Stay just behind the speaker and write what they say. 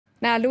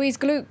Now, Louise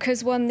Gluck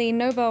has won the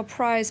Nobel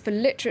Prize for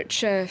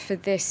Literature for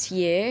this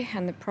year,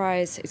 and the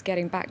prize is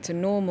getting back to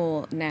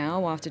normal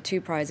now after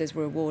two prizes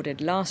were awarded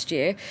last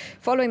year,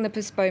 following the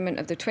postponement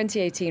of the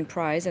 2018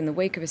 prize in the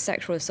wake of a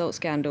sexual assault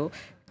scandal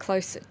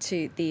close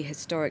to the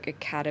historic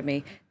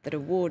Academy that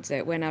awards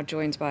it. We're now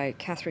joined by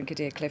Catherine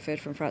Kadir-Clifford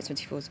from France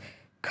 24's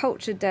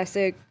Culture Desk.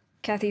 So,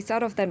 Cathy,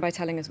 start off then by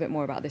telling us a bit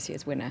more about this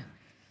year's winner.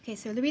 Okay,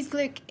 so Louise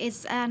Glück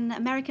is an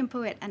American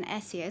poet and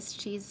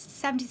essayist. She's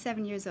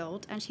 77 years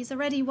old, and she's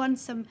already won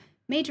some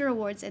major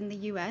awards in the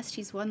US.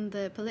 She's won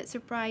the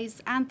Pulitzer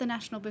Prize and the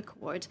National Book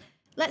Award.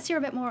 Let's hear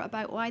a bit more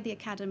about why the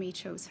Academy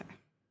chose her.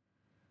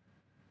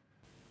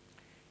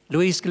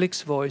 Louise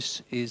Glück's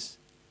voice is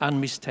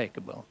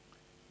unmistakable.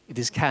 It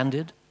is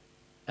candid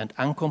and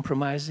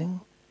uncompromising,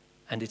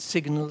 and it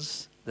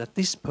signals that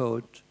this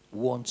poet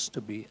wants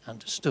to be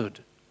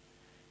understood.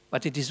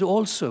 But it is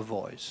also a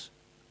voice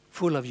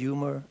full of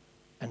humor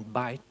and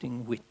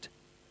biting wit.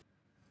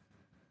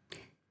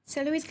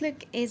 So Louise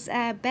Glück is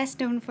best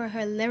known for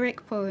her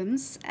lyric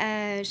poems.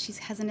 She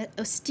has an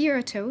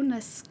austere tone, a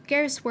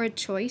scarce word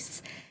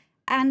choice,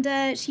 and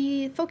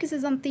she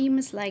focuses on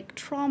themes like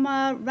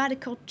trauma,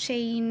 radical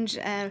change,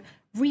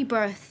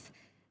 rebirth.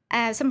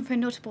 Some of her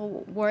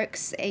notable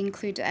works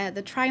include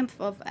The Triumph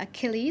of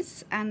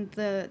Achilles and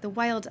The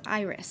Wild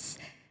Iris.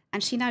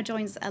 And she now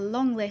joins a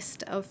long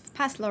list of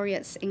past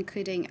laureates,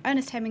 including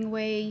Ernest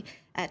Hemingway,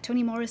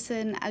 Toni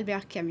Morrison,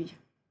 Albert Camus.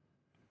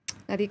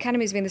 Now, the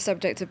Academy has been the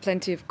subject of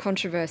plenty of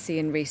controversy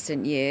in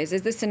recent years.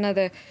 Is this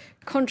another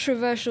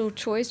controversial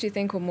choice, do you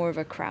think, or more of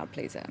a crowd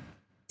pleaser?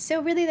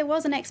 So really, there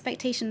was an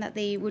expectation that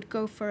they would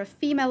go for a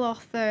female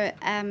author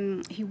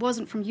who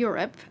wasn't from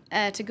Europe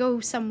to go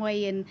some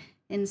way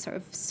in sort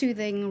of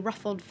soothing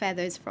ruffled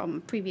feathers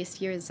from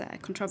previous years'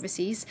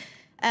 controversies.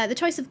 The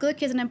choice of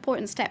Glück is an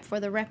important step for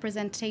the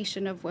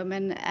representation of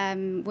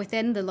women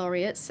within the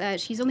laureates.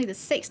 She's only the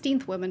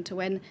 16th woman to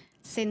win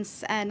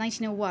since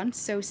 1901,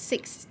 so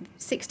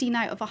 16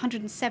 out of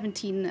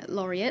 117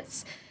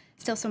 laureates.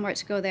 Still some work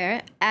to go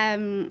there.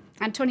 And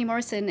Toni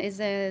Morrison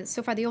is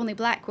so far the only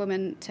black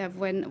woman to have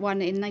won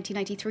in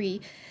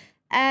 1993.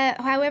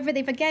 However,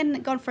 they've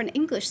again gone for an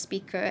English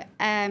speaker,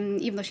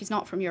 even though she's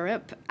not from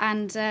Europe.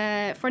 And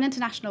for an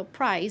international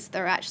prize,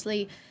 there are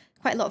actually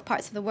quite a lot of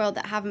parts of the world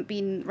that haven't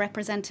been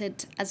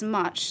represented as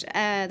much.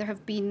 There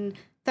have been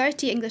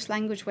 30 English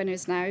language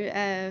winners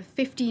now,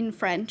 15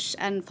 French,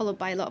 and followed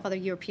by a lot of other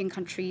European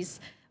countries.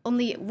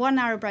 Only one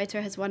Arab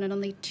writer has won, and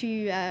only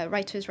two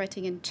writers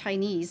writing in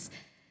Chinese.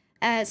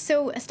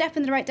 So a step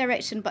in the right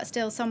direction, but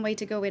still some way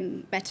to go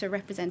in better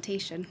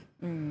representation.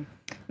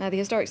 Now, the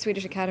historic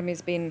Swedish Academy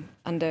has been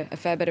under a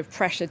fair bit of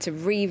pressure to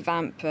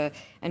revamp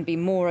and be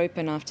more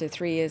open after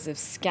 3 years of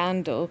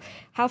scandal.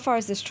 How far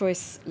is this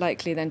choice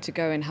likely then to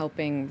go in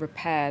helping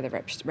repair the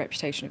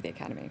reputation of the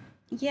Academy?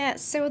 Yeah,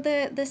 so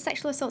the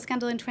sexual assault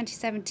scandal in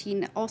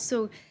 2017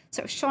 also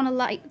sort of shone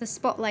the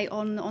spotlight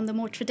on the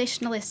more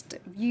traditionalist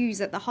views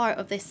at the heart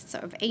of this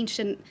sort of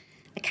ancient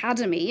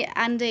Academy,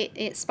 and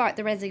it sparked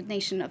the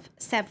resignation of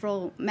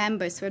several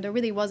members, so there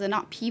really was an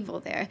upheaval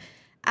there.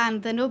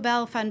 And the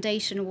Nobel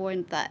Foundation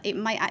warned that it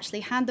might actually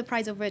hand the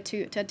prize over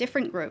to a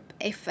different group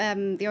if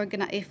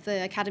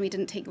the Academy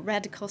didn't take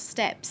radical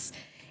steps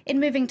in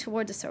moving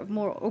toward a sort of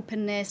more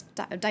openness,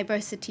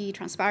 diversity,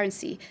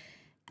 transparency.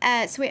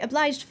 So it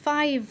obliged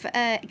 5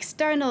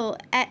 external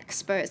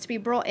experts to be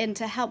brought in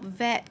to help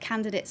vet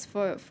candidates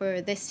for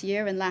this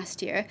year and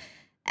last year.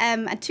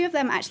 And 2 of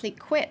them actually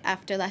quit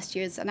after last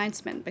year's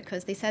announcement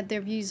because they said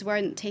their views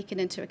weren't taken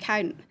into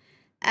account.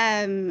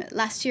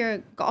 Last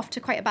year got off to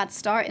quite a bad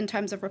start in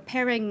terms of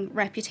repairing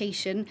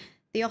reputation.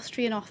 The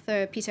Austrian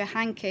author Peter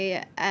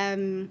Hanke,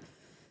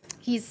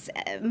 he's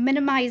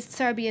minimized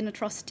Serbian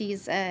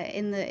atrocities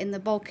in the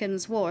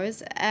Balkans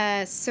wars.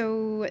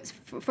 So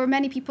for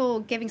many people,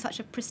 giving such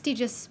a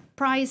prestigious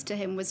prize to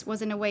him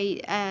was in a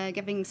way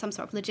giving some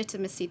sort of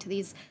legitimacy to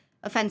these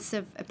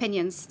offensive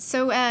opinions.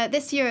 So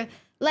this year,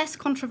 less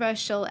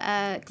controversial.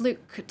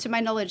 Glück, to my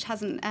knowledge,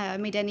 hasn't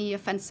made any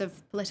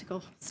offensive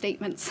political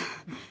statements.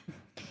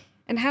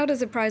 And how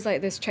does a prize like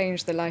this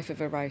change the life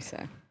of a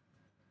writer?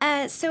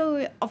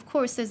 So, of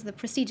course, there's the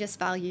prestigious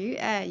value.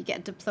 You get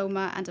a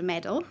diploma and a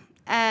medal.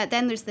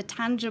 Then there's the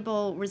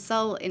tangible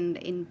result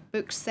in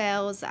book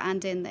sales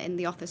and in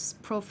the author's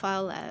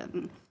profile, a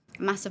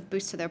massive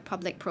boost to their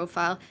public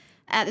profile.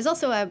 There's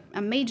also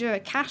a major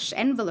cash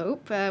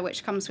envelope,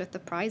 which comes with the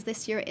prize.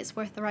 This year, it's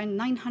worth around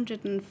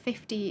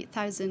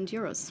 950,000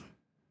 euros.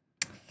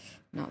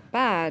 Not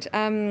bad.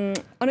 On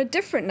a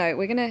different note,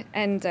 we're going to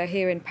end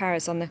here in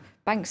Paris on the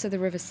banks of the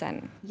River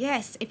Seine.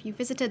 Yes, if you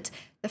visited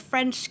the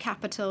French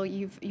capital,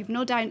 you've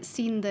no doubt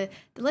seen the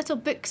little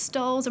book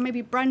stalls, or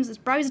maybe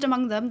browsed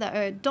among them, that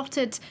are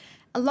dotted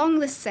along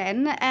the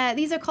Seine.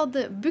 These are called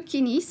the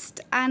bouquinistes,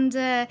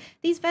 and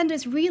these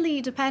vendors really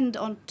depend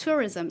on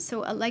tourism. So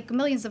like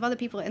millions of other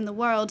people in the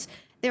world,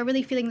 they're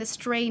really feeling the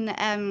strain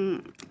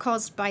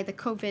caused by the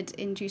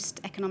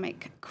COVID-induced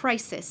economic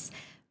crisis.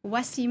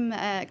 Wassim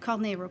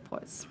Cornet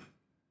reports.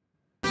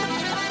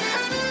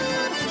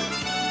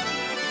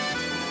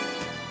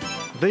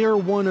 They are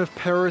one of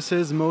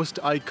Paris's most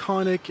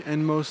iconic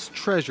and most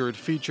treasured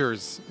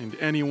features, and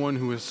anyone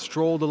who has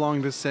strolled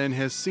along the Seine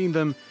has seen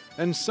them,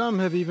 and some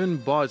have even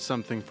bought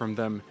something from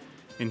them.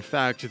 In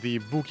fact, the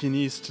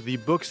bouquinistes, the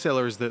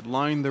booksellers that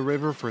line the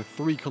river for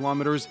 3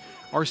 kilometers,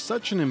 are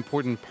such an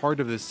important part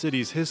of the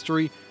city's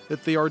history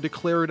that they are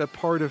declared a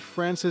part of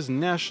France's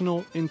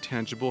national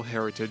intangible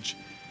heritage.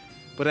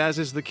 But as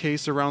is the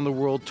case around the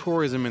world,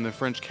 tourism in the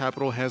French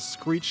capital has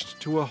screeched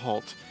to a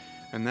halt,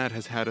 and that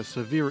has had a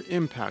severe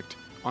impact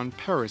on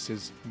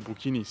Paris's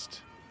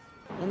bouquinistes.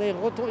 Les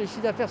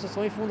chiffres d'affaires se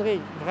sont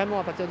effondrés vraiment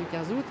à partir du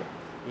 15 août.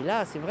 Et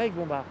là, c'est vrai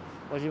que moi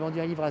j'ai vendu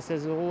un livre à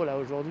 16 € là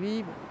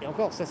aujourd'hui. Et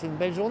encore, ça c'est une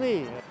belle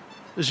journée.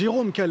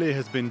 Jérôme Calais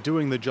has been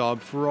doing the job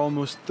for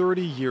almost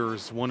 30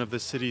 years, one of the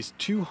city's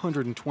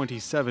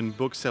 227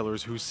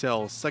 booksellers who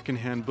sell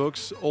second-hand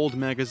books, old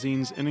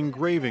magazines, and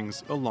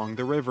engravings along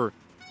the river.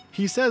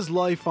 He says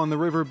life on the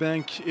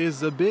riverbank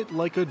is a bit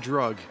like a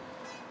drug,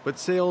 but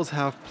sales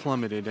have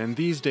plummeted, and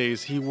these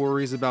days he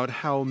worries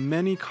about how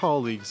many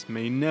colleagues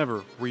may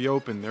never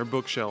reopen their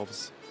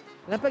bookshelves.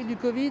 L'impact du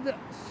Covid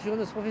sur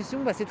notre profession,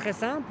 c'est très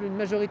simple. Une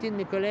majorité de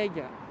mes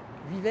collègues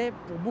vivaient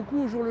pour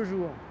beaucoup au jour le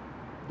jour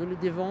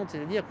des ventes,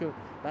 c'est-à-dire que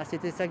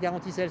ça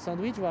garantissait le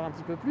sandwich, voire un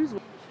petit peu plus.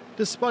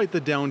 Despite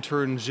the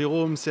downturn,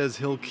 Jérôme says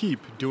he'll keep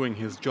doing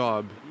his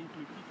job.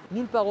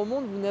 Nulle part au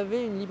monde, vous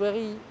n'avez une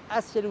librairie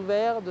à ciel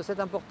ouvert de cette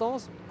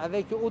importance,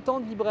 avec autant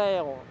de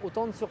libraires,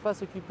 autant de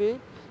surfaces occupées,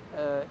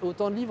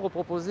 autant de livres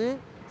proposés.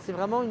 C'est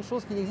vraiment une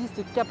chose qui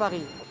n'existe qu'à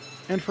Paris.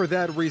 And for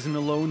that reason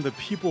alone, the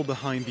people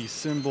behind these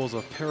symbols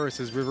of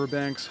Paris's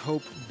riverbanks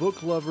hope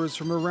book lovers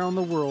from around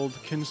the world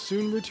can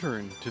soon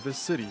return to the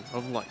City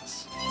of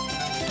Lights.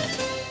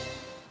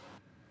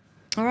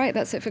 All right,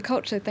 that's it for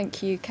culture.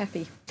 Thank you,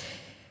 Kathy.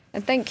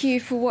 And thank you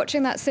for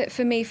watching. That's it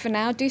for me for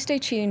now. Do stay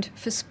tuned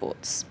for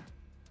sports.